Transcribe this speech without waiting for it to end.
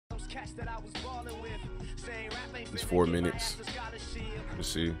It's 4 minutes. Let's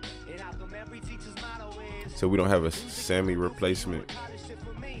see. So we don't have a Sammy replacement.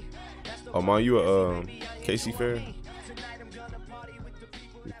 Oh, man, you a Casey Fair?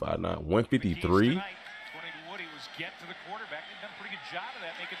 5'9", 153. Get to the quarterback. They've done a pretty good job of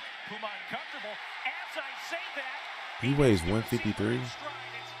that, making Puma uncomfortable. As I say that, he weighs 153. it's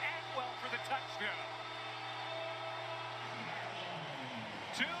Atwell for the touchdown.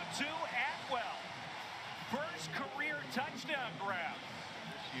 Tutu Atwell, first career touchdown grab.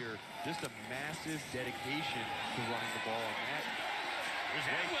 This year, just a massive dedication to running the ball. And that is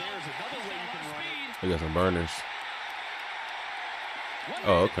right there is another way you can run it. He got some burners.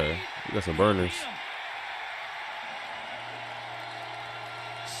 Oh, okay. He got some burners.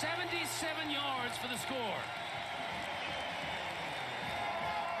 77 yards for the score.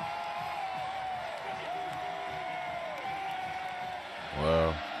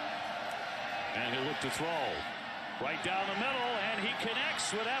 Wow. And he'll look to throw. Right down the middle, and he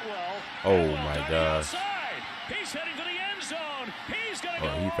connects with Atwell. Oh, my gosh. He's heading for the end zone. He's going to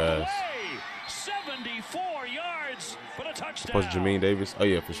go he all fast. the way. 74 yards for the touchdown. Post Jermaine Davis. Oh,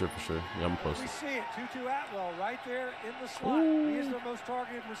 yeah, for sure, for sure. Yeah, I'm posting. We see it. Tutu Atwell right there in the slot. He is their most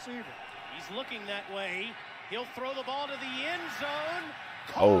targeted receiver. He's looking that way. He'll throw the ball to the end zone.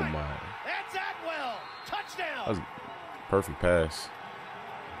 Oh, my. That's Atwell. Touchdown. That was a perfect pass.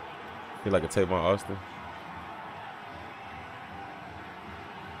 Feel like a Tavon Austin.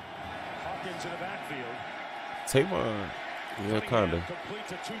 Hawkins in the backfield. Tavon, yeah, kind of. Complete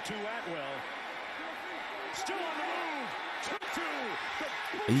to Tutu Atwell. Still on the move.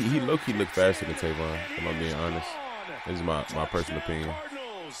 Tutu. He low-key looked faster than Tavon, if I'm being honest. This is my personal opinion.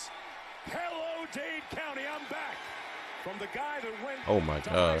 Cardinals. Hello, Dade County. I'm back from the guy that went. Oh my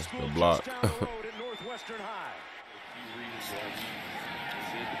gosh, the block.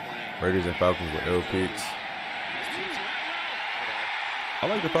 Raiders and Falcons with L picks. I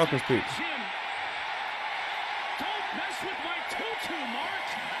like the Falcons picks.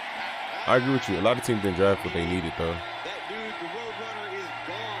 I agree with you. A lot of teams didn't draft what they needed, though. That dude, the road runner, is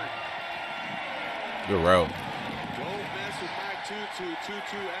gone. Good route. Don't mess with my Tutu.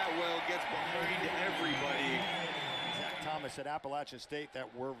 Tutu Atwell gets behind everybody. Zach Thomas at Appalachian State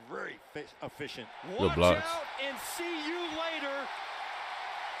that were very efficient. Good blocks. Watch out and see you later.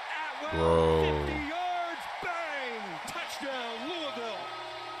 Atwell, Whoa. 50 yards, bang! Touchdown, Louisville.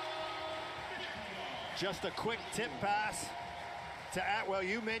 Just a quick tip pass to Atwell.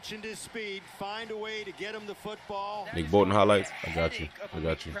 You mentioned his speed. Find a way to get him the football. Nick Bolton highlights. I got you. I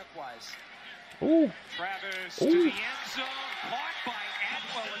got you. Ooh. Travis to the end zone, caught by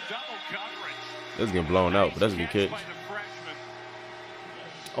Atwell in double coverage. That's getting blown out, but that's a good catch.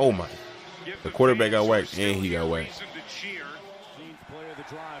 Oh my. The quarterback got whacked and he got whacked. 15th play of the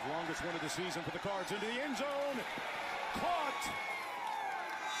drive, longest one of the season for the Cards into the end zone. Caught.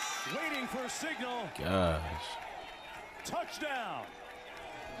 Waiting for a signal. Gosh. Touchdown.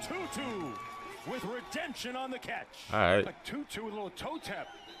 Tutu with redemption on the catch. All right. Like Tutu with a little toe tap.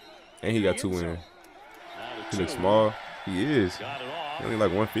 And he got 2 in. He looks small. He is. Got it off. Only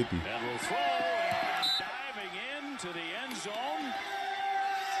like 150. And will throw and diving into the end zone.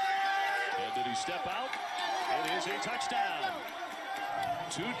 And did he step out? It is a touchdown.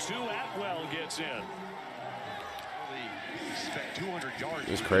 Tutu Atwell gets in. Spent 200 yards.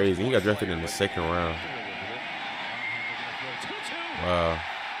 It's crazy. He got drafted in the 2nd round. Wow.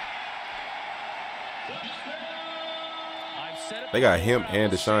 They got him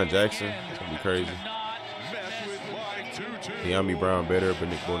and Deshaun Jackson. It's going to be crazy. De'Ami Brown better, but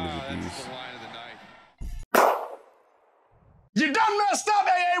Nick Bolton is a beast. You done messed up,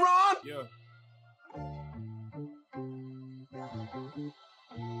 Aaron! Yeah.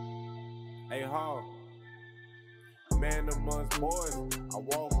 Hey, Hall. Man amongst boys, I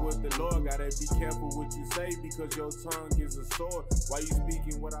walk with the Lord. Gotta be careful what you say because your tongue is a sword. Why you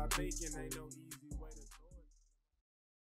speaking without thinking ain't no easy.